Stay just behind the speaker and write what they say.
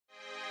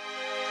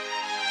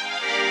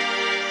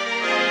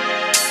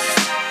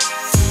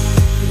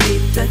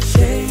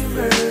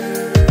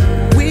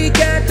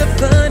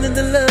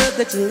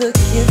that you're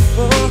looking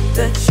for. Meet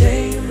the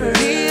chamber.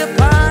 Be a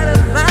part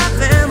of my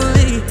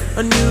family.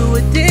 A new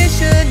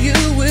addition you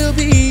will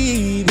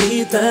be.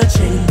 Meet the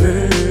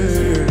chamber.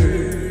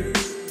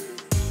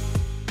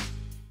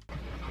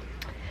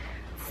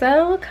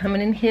 So,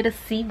 coming in here to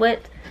see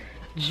what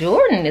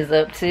Jordan is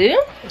up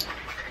to.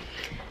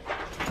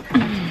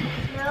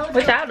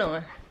 What y'all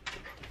doing?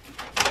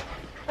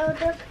 Oh,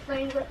 just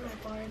playing with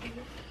my Barbie.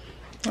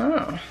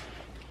 Oh.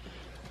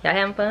 Y'all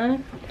having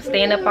fun?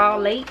 Staying up all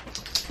late?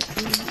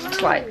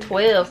 It's like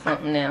 12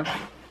 something now.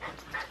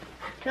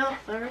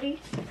 12:30?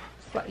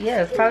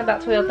 Yeah, it's probably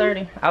about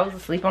 12:30. I was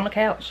asleep on the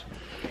couch.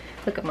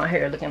 Look at my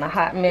hair looking a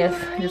hot mess.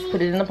 Just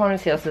put it in a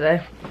ponytail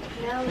today.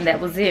 And that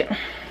was it.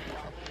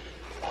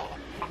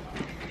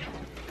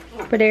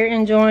 But they're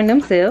enjoying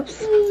themselves.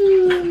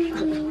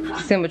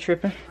 Simba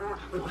tripping.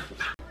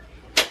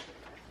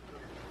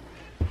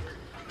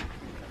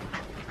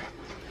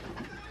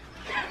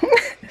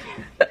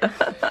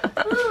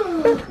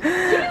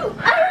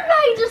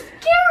 Everybody just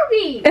scared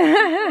me!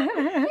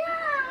 Yeah.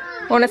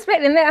 Wasn't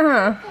expecting that,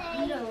 huh?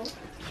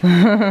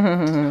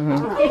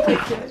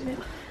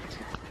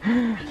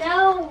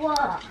 No.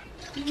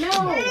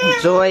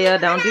 Joya,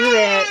 don't do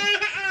that.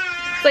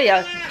 So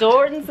yeah,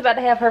 Jordan's about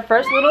to have her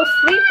first little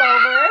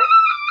sleepover.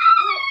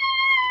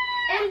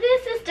 And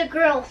this is the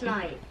girls'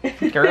 night.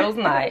 Girls'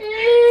 night.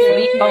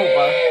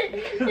 Sleepover.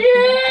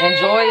 And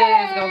Joya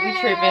is gonna be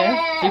tripping.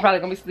 She's probably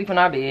gonna be sleeping in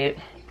our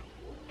bed.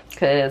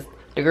 Cause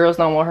the girls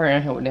don't want her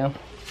in here with them.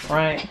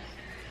 Right?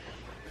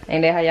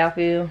 Ain't that how y'all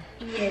feel?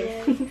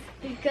 Yes.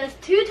 Because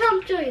 2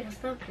 times Joya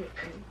stopped it.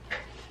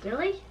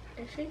 Really?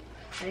 Is she?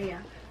 Oh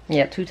yeah.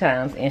 Yeah, 2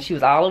 times. And she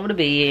was all over the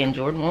bed and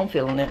Jordan wasn't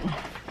feeling it.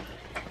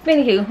 But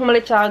anywho, I'm gonna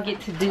let y'all get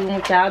to doing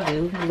what y'all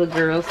do. Little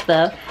girl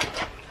stuff.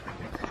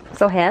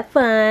 So have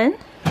fun.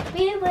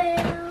 We will.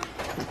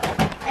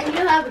 And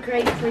you'll have a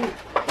great sleep.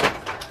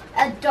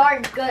 A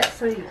dark, good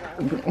sleep.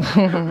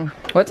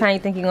 What time you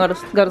think you gonna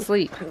go to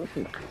sleep?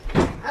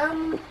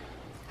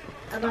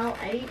 About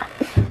 8.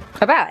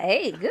 About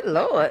 8? Good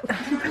Lord.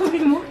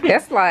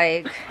 That's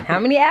like, how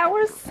many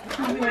hours?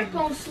 I'm not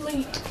gonna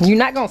sleep. You're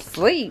not gonna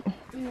sleep?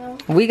 No.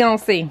 We gonna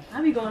see.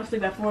 I be going to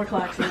sleep at 4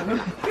 o'clock, so I'm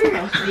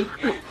gonna sleep.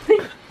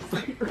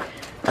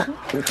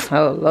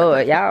 Oh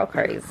Lord, y'all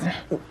crazy.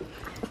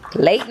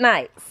 Late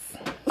nights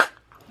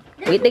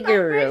with the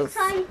girls. This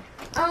is my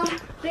first time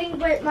being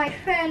with my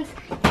friends.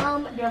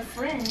 Your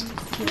friends.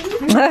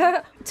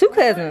 2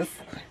 cousins.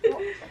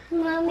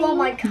 Well,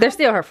 my They're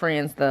still her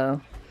friends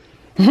though.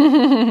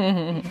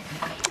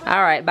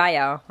 Alright, bye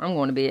y'all. I'm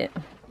going to bed.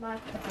 Bye.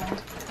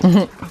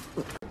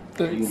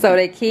 So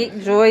they kicked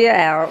Joya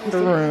out the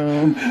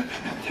room.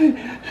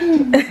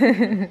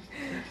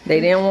 They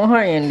didn't want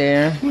her in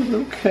there.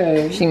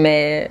 Okay. She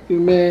mad. You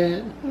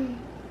mad?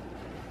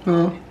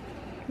 Huh?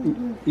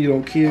 You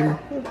don't care?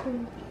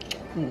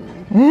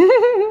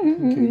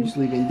 Okay, you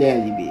sleep in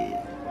daddy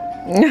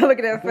bed. Look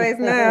at that face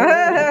now.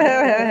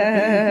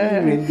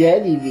 You in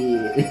daddy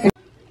bed.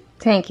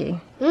 Tanky,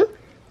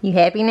 you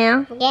happy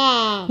now?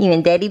 Yeah. You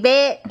in daddy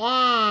bed?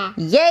 Yeah.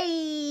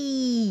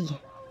 Yay!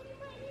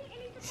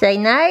 Say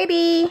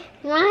nighty.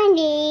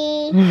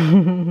 Nighty.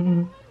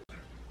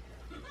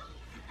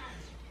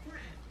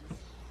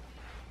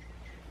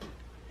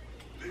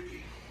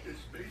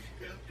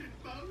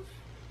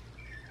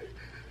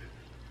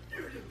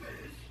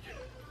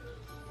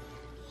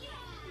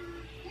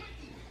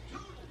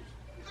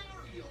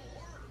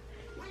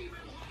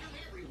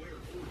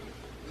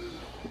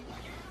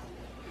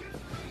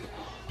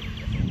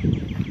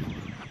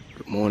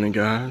 Good morning,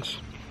 guys.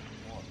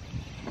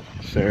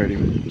 Saturday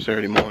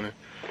morning.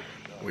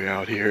 We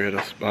out here at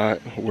a spot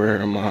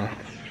where my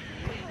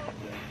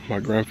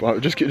grandfather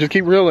just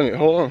keep reeling it.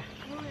 Hold on.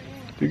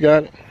 You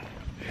got it.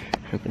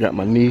 I got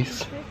my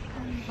niece.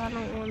 I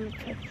don't want to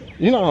touch it.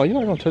 You're not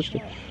gonna touch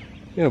it.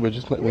 Yeah, but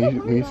just like when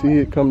you see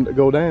it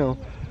go down,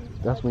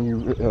 that's when you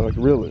like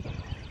reel it.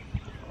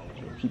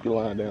 Keep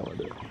your line down like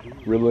that.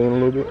 Reel it in a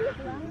little bit.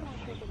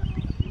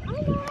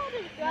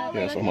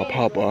 Yeah, so my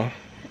papa,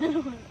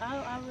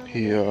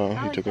 he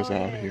took us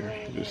out here.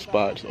 This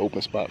spot, it's an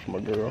open spot for my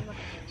girl.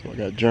 So I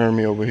got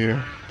Jeremy over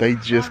here. They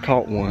just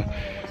caught one.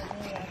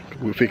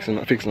 We're fixing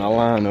our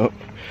line up,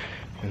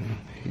 and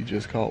he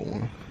just caught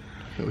one.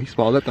 So he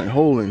swallowed that thing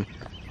whole in.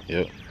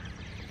 Yep.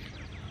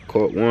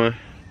 Caught one.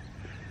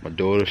 My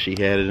daughter, she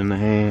had it in the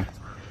hand.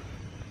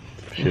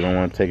 She don't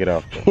want to take it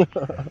off.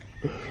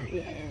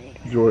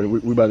 Jordan,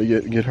 we about to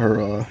get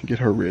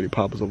her ready.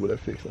 Papa's over there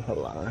fixing her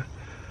line.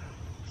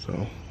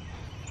 So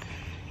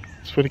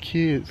it's for the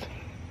kids.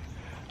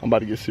 I'm about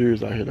to get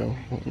serious out here though.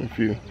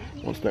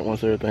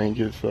 Once everything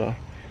gets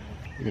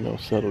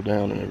settled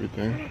down and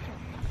everything.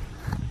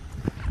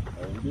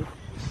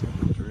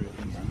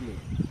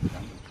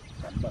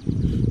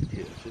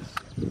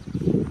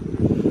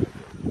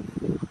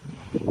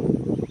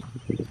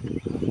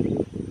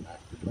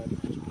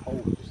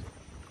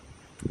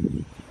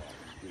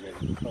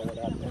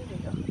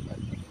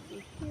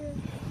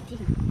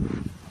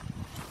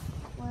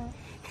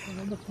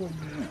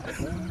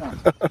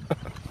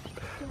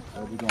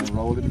 We're gonna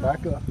roll it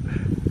back up.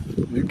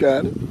 You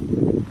got it.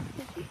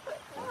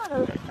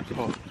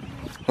 Oh.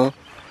 Huh?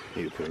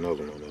 You can put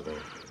another one on there.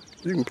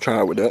 You can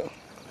try with that.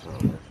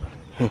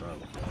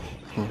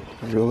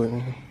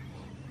 Really?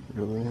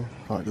 Really?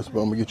 Alright, this is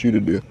what I'm gonna get you to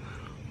do.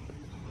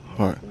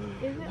 Alright.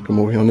 Come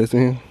over here on this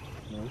end.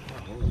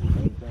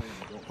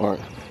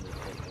 Alright.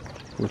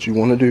 What you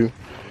wanna do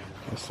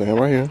is stand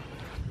right here.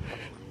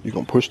 You're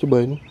gonna push the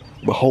button,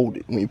 but hold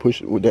it when you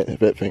push it with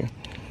that fan.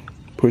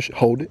 Push it,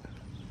 hold it.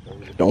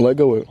 Don't let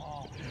go of it.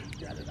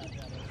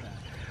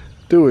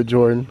 Do it,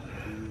 Jordan.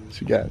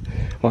 She got it.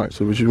 Alright,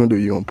 so what you're gonna do,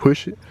 you're gonna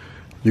push it,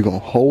 you're gonna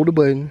hold the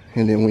button,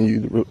 and then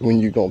when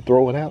you're gonna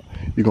throw it out,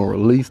 you're gonna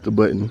release the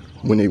button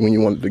when you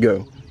want it to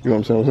go. You know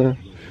what I'm saying?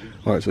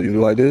 Alright, so you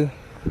do like this.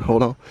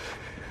 Hold on.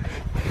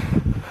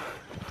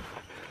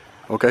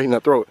 Okay, now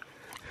throw it.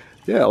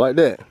 Yeah, like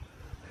that.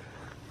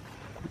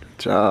 Good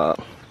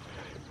job.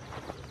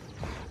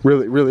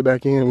 Really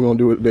back in. We're gonna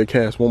do it that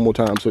cast one more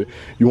time. So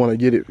you wanna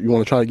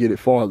try to get it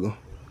farther.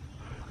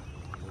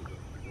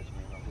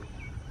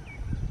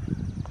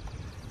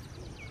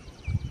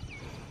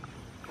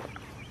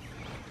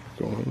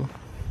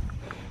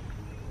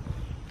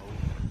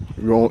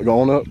 Go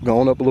on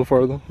up a little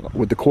further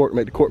with the cork.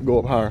 Make the cork go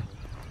up higher.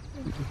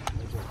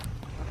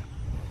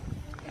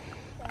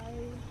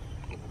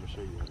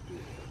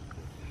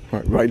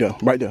 Right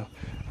there.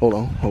 Hold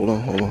on.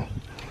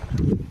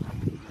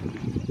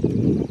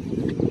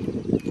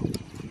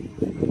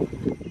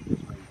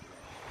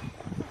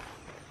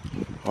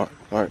 All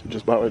right,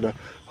 just about right there.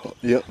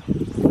 Yep.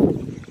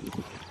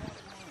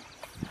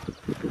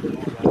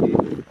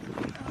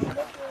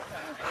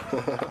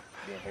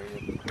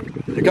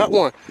 You got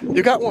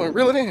one.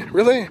 Reel it in.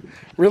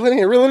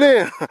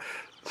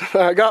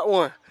 I got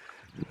one.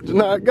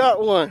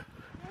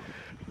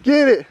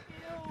 Get it.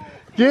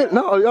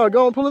 No, y'all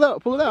go and pull it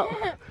out.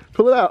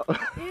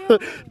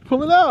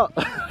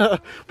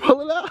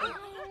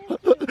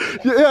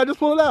 Yeah, just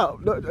pull it out.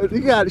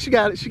 You got it. She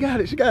got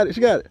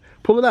it.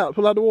 Pull it out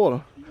the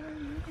water.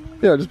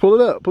 Yeah, just pull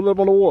it up on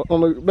the water,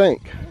 on the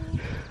bank.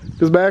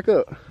 Just back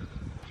up.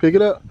 Pick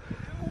it up.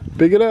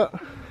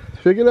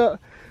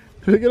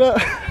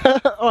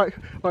 All right,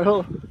 hold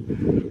on.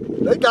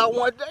 They got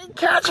one.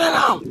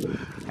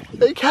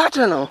 They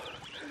catching them.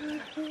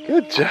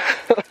 Good job.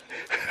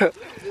 The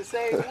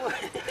same one.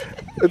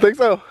 You think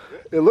so?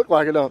 It looked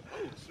like it, don't.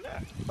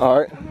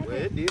 All right. Well,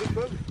 it did it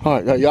for me.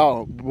 All right,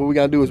 y'all. What we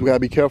gotta do is we gotta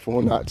be careful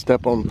and not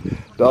step on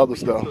the other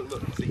stuff.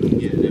 Look. See,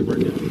 yeah, that right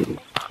there.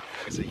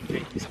 So you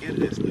can't be scared of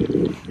that stuff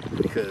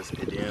because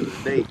at the end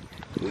of the day,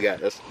 we got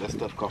that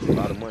stuff costs a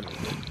lot of money.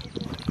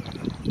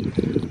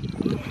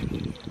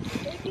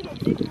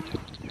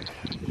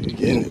 You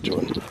getting it,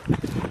 Jordan?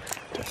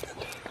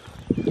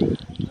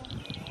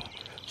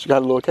 She got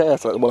a little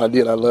cast. What I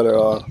did, I let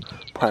her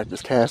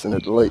practice casting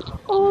at the lake.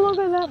 Oh, look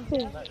at that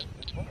fish.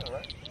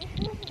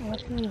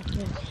 Alright,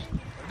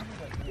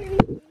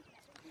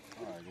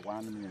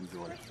 wind them in,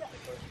 Jordan.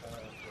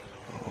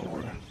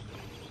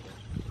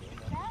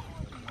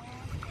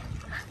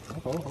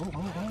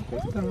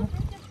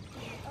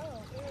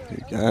 You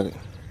got it.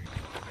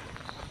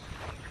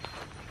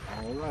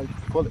 Alright,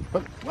 pull it,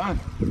 wind.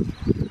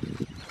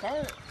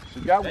 She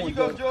got one. There you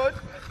go, George.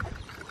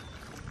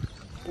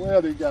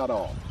 Well, they got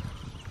off.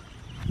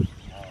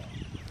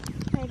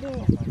 I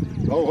did.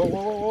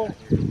 Oh.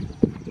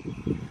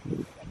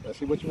 Let's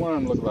see what your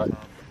worm look like.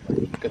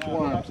 Look at your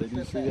worm so you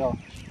can see y'all.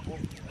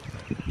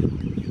 See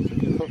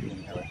your hook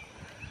in there.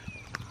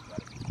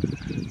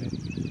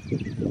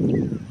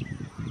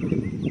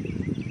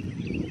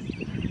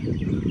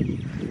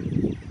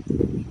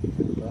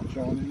 Not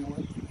showing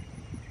anywhere?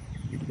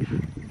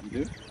 You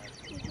do?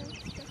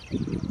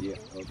 Yeah,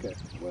 okay.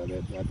 Well,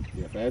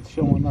 if that's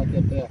showing like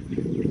that there,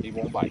 he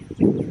won't bite.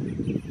 So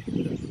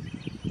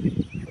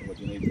what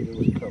you need to do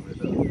is cover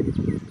it up.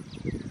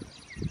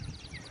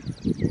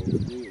 What we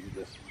do is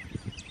just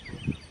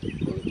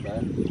pull it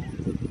back.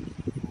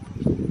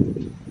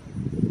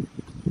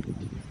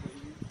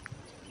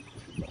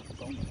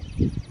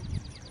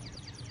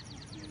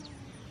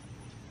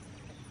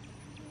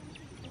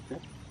 Okay,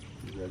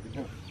 you ready to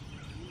go?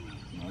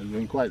 No, you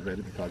ain't quite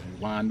ready because you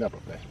wind up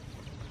there.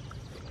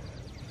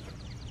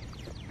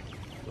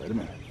 Wait a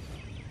minute.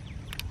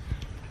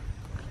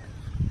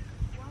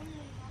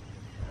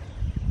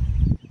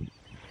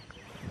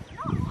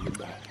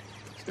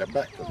 Step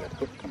back because that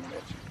hook coming at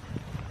you.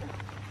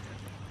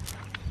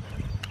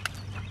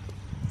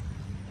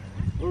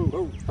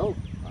 Oh. All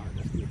right,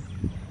 that's good.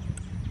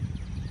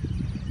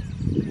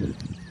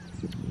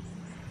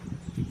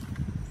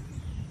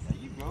 There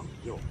you go.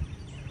 Yo.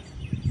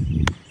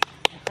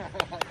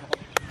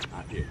 I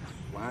did.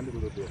 Wind it a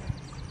little bit.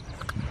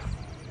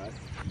 All right.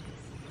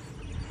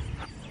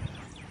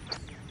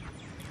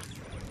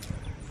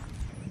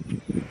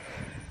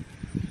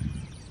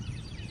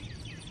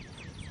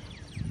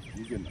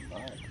 You getting the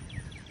bite.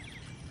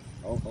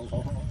 Oh.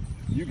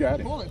 You got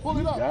it. Pull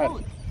it up.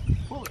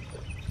 Pull it.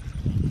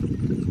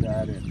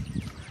 Got it.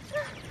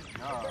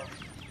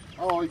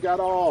 Oh, you got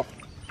off.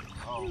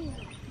 Oh.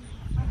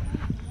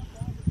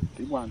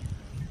 Keep one.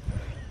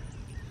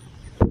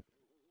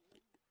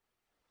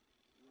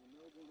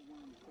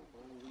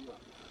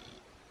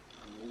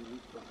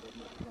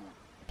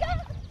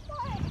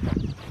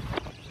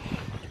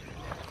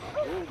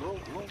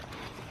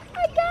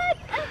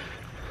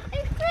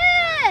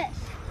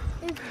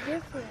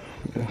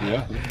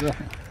 Yeah, it's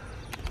different.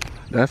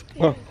 That's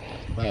oh,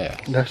 Bass.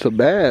 that's a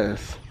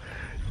bass.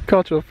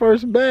 Caught your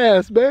first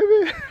bass,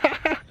 baby.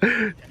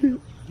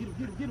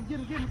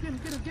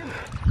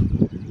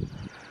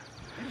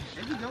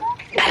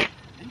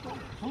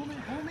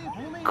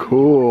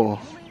 Cool.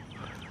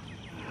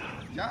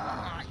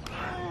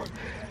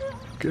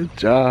 Good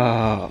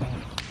job.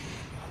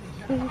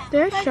 Is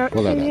there sharks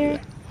Pull that in out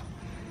here?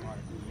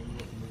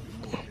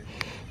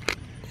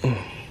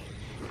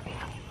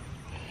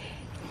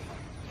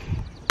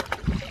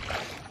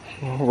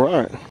 All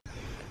right.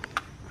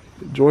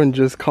 Jordan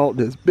just caught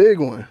this big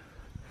one.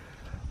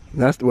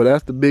 That's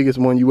the biggest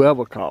one you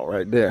ever caught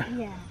right there.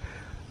 Yeah.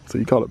 So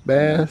you call it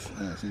bass?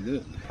 Yeah, see,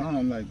 the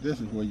pond like this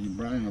is where you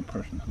bring a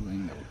person who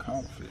ain't never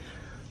caught fish.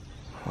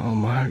 Oh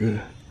my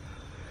goodness.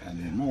 And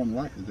then more than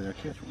likely they'll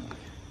catch one.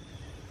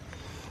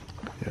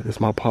 Yeah, this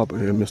my papa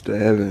here, Mr.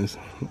 Evans.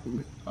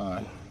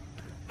 Alright.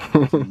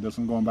 This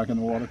one going back in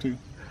the water too?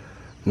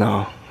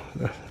 No,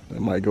 that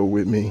might go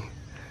with me.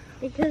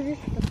 Because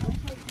it's the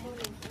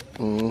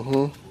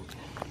Mm-hmm.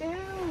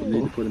 You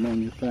need to put it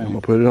on your thing. I'm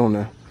gonna put it on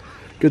there.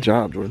 Good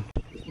job, Jordan.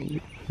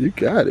 You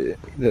got it.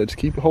 Yeah, just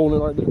keep holding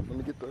it like that. Let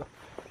me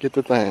get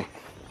the thing.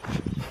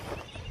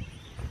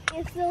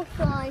 It's so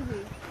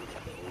slimy.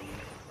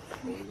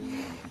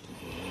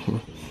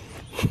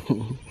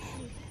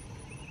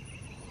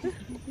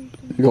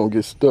 You're gonna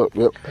get stuck.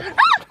 Yep.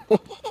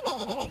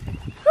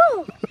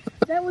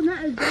 That was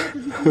not as bad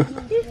as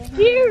it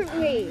scared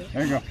me.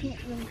 There you go.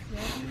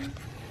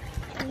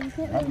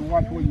 Have to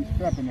watch where you're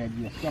stepping at.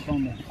 You step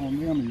on them and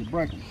you're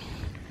breaking.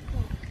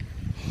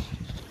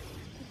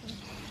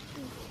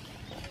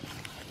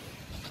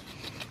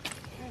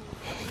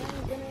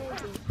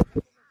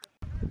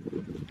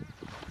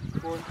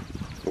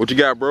 What you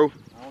got, bro?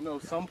 I don't know.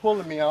 Some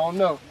pulling me. I don't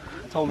know.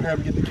 I told him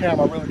to get the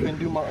camera. I really couldn't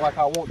do like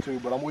I want to,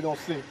 but we gonna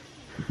see.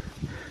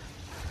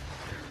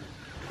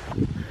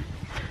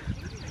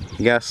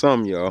 He got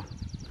some, y'all.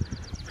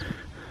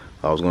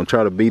 I was gonna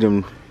try to beat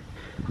him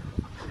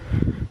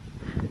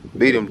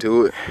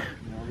to it,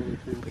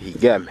 but he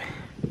got me.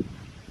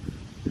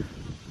 I'm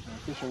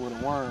fishing with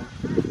a worm.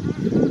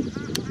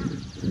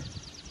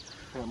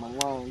 Got my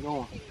line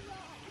going.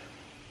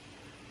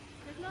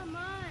 It's not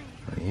mine.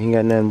 You ain't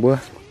got nothing, boy.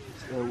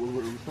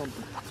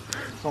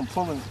 So I'm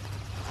pulling.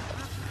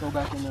 Go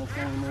back in that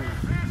same area.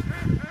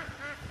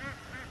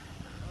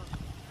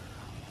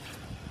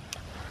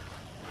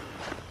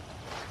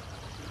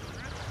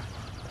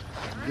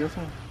 This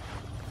one,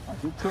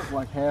 like it took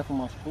like half of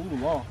my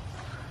spool off.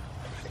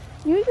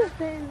 You just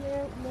stand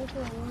there making a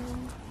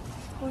worm.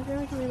 Well,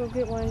 there's actually go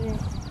get one there.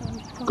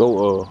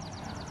 Go,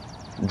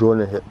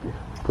 Jordan help you.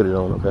 Put it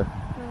on, okay?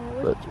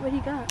 What he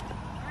got?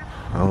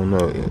 I don't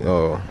know.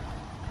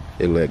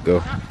 It let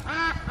go.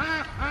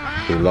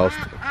 He lost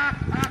it.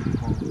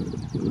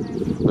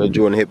 Let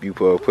Jordan help you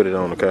put it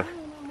on, okay?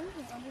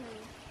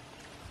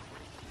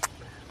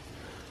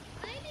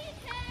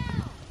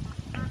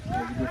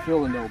 That's a good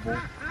feeling though, boy.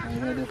 I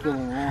ain't had that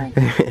feeling long.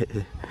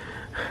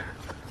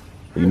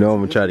 You know I'm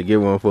gonna try to get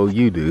one before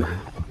you do.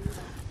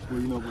 Well,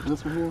 you know, with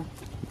this one here,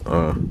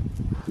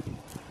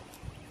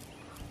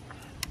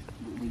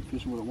 when you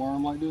fishing with a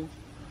worm like this,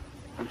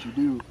 what you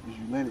do is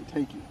you let it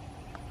take it.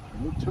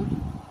 And it took it.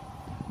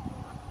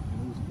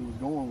 And it was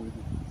going with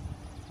it.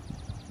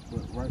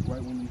 But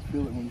right when you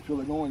feel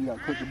it going, you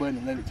gotta click the button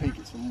and let it take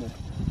it some more.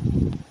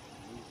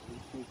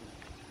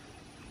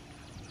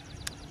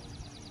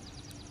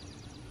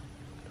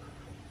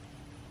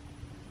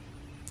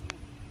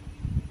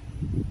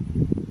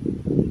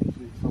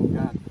 Some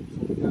got it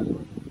right there.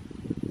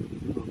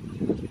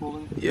 See that's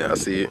pulling? Yeah, I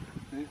see it.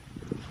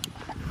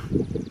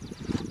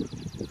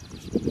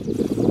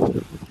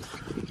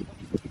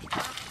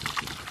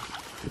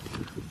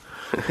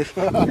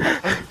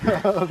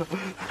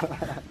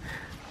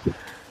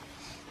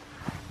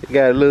 You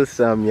got a little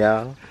something,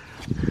 y'all.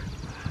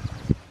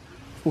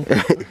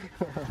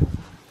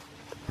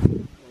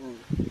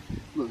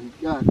 Look, he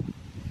got it.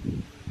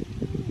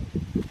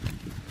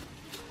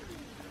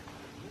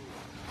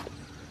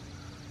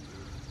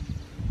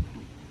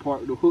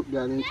 Part of the hook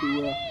got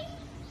into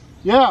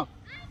yeah.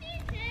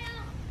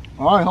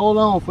 All right, hold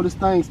on for this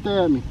thing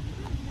stab me.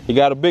 You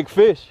got a big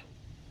fish.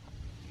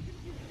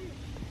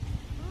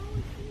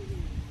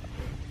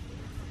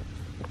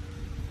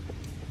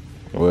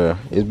 Well,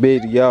 it's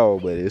big to y'all,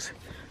 but it's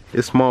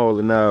small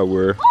in our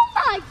world. Oh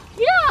my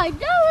god,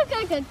 that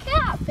looks like a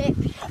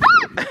catfish.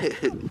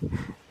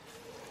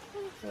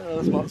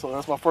 Yeah,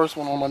 that's my first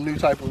one on my new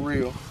type of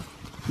reel.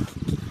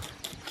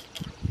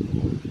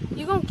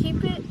 You gonna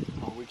keep it?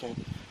 Oh, we can't.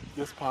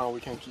 This pond we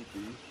can't keep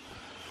these.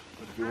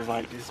 But if it was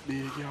like this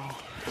big, y'all,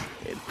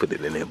 And put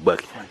it in that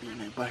bucket. it might be in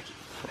that bucket.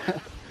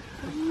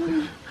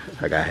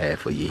 I got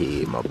half of your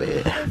head, my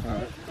bad.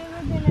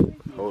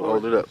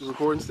 Hold it up. You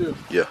recording still?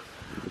 Yeah.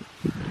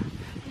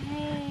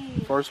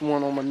 Hey. First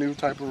one on my new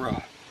type of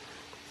rod.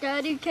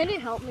 Daddy, can you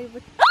help me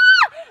with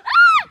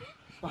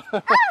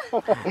Alright,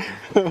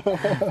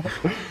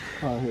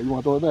 here, you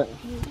want to throw it back?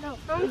 No,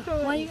 I'm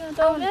throwing. Why are you gonna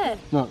throw that?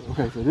 No,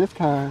 okay, so this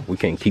kind, We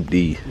can't keep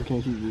these. you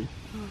can't keep these.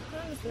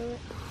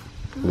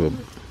 Look,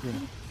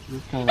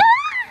 This kind of,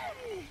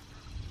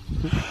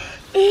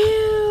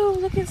 Ew,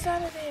 look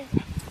inside of there.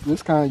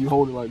 this kind you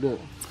hold it like that.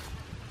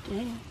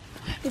 Damn.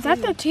 Is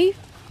that the teeth?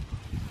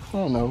 I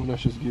don't know,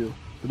 that's just gill.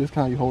 But this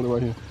kind you hold it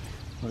right here,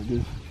 like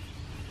this.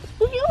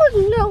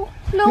 No,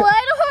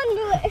 I don't want to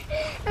do it.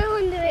 I don't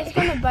want to do it. It's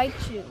gonna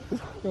bite you.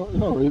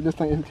 No, this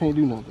thing it can't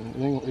do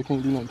nothing. It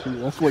can't do nothing to you.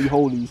 That's why you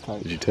hold these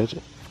tight. did you touch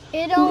it?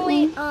 It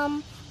only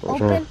What's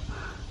open. wrong?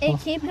 It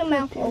keep your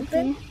mouth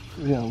open.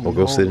 Yeah. Or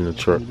go sit in the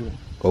truck.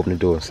 Open the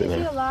door and sit Is it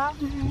down. alive?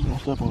 Don't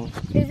step on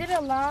it. Is it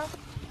alive?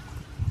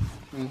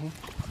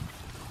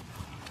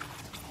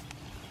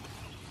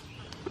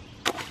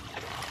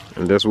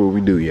 And that's what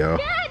we do, y'all.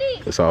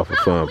 It's all for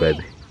fun,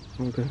 baby.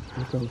 Okay.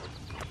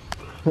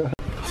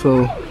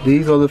 So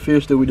these are the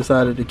fish that we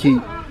decided to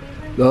keep.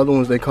 The other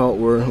ones they caught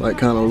were like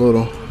kind of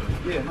little.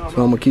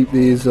 So I'm gonna keep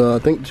these. I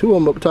think 2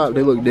 of them up top.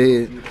 They look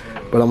dead,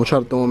 but I'm gonna try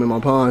to throw them in my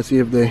pond and see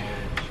if they.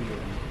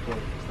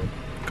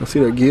 I see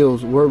their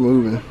gills were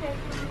moving.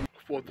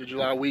 4th of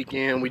July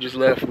weekend. We just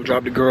left. We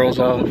dropped the girls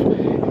off.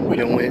 We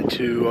then went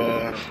to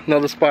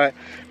another spot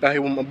out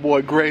here with my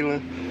boy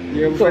Graylin.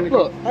 Yeah,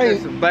 Look, I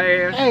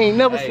ain't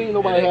never seen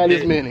nobody have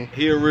this many.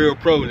 He a real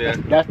pro now.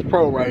 That's the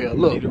pro right here.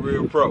 Look. He the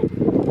real pro.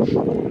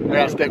 I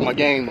gotta step my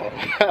game up.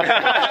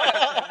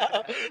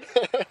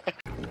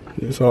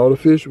 That's all the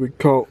fish we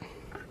caught.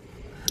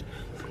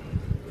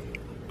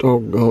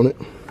 Doggone it.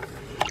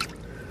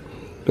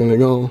 Then they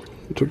gone.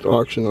 We took the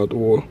oxygen out the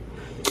water.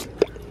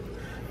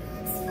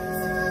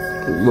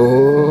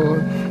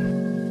 Lord.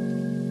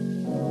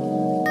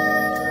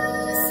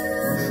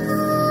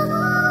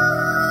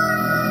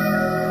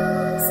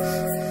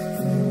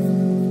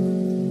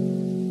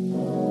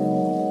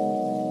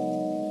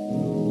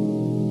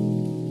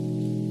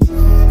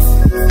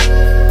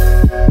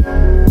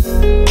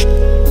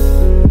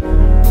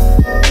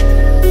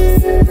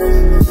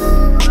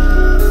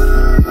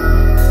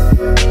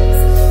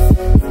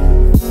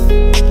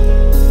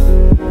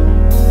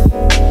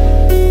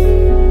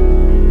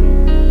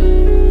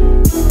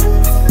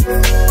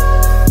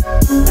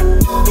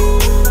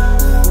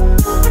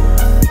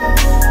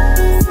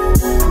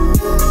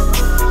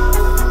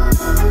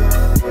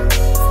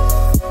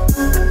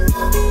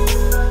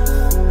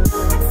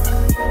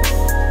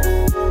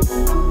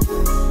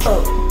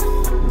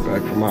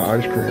 Back for my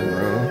ice cream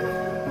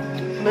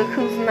round. Look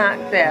who's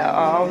knocked out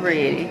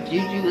already.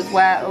 Juju is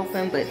wide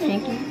open, but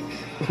Tinky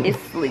is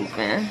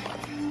sleeping.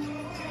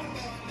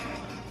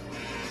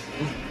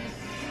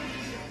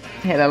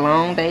 Had a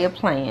long day of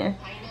playing.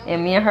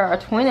 And me and her are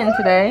twinning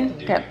today.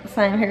 Got the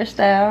same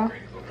hairstyle.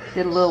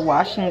 Did a little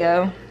wash and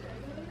go.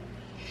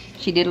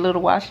 She did a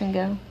little wash and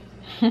go.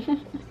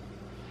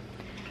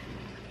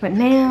 But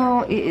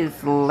now it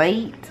is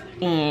late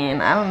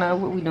and I don't know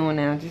what we doing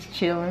now. Just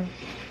chilling.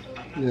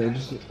 Yeah,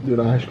 just do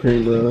the ice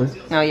cream run.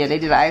 Oh yeah, they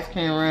did the ice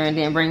cream run.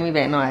 Didn't bring me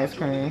back no ice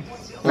cream.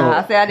 No,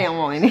 I said I didn't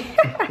want any.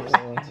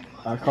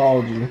 I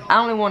called you. I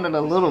only wanted a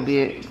little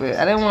bit, but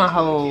I didn't want a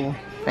whole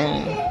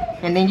thing.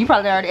 And then you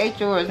probably already ate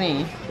yours,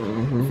 didn't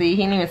you? See, he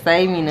didn't even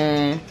save me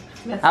none.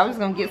 I was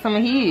gonna get some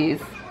of his.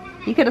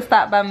 He could have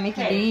stopped by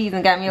Mickey D's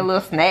and got me a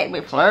little snack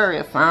with flurry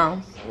or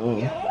something.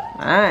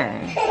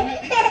 Alright.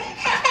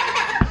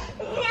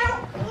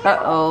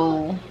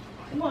 Uh-oh.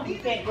 You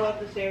can't go up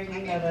the stairs,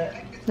 you know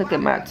that. Look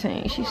at my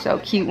team. She's so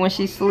cute when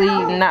she sleep,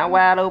 not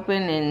wide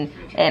open and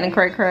adding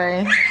cray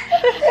cray.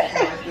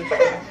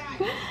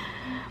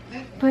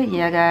 But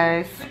yeah,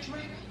 guys.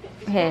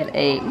 Had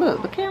a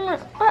look, the camera,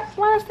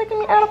 why is it taking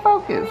me out of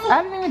focus?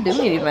 I didn't even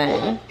do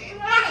anything.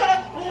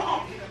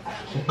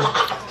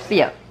 But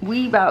yeah,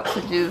 we about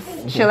to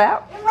just chill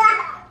out.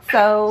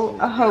 So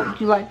I hope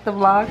you liked the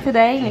vlog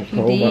today, and if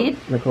you did,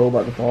 Nicole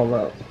about to fall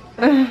out.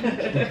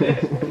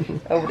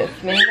 over there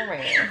spinning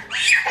around.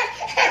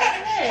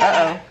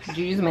 Uh-oh,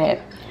 Juju's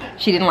mad.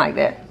 She didn't like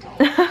that.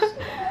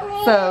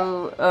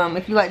 So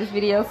if you like this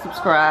video,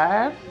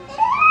 subscribe,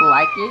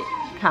 like it,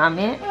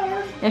 comment,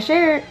 and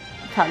share it.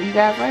 Talk to you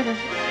guys later.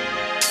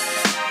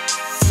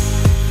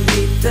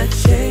 Beneath the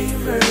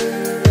chamber,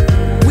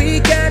 we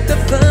got the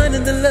fun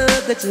and the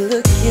love that you're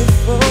looking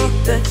for.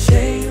 The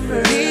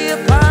chamber, be a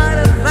part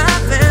of my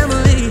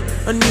family.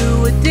 A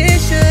new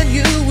addition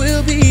you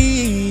will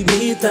be.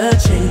 Beneath the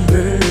chamber.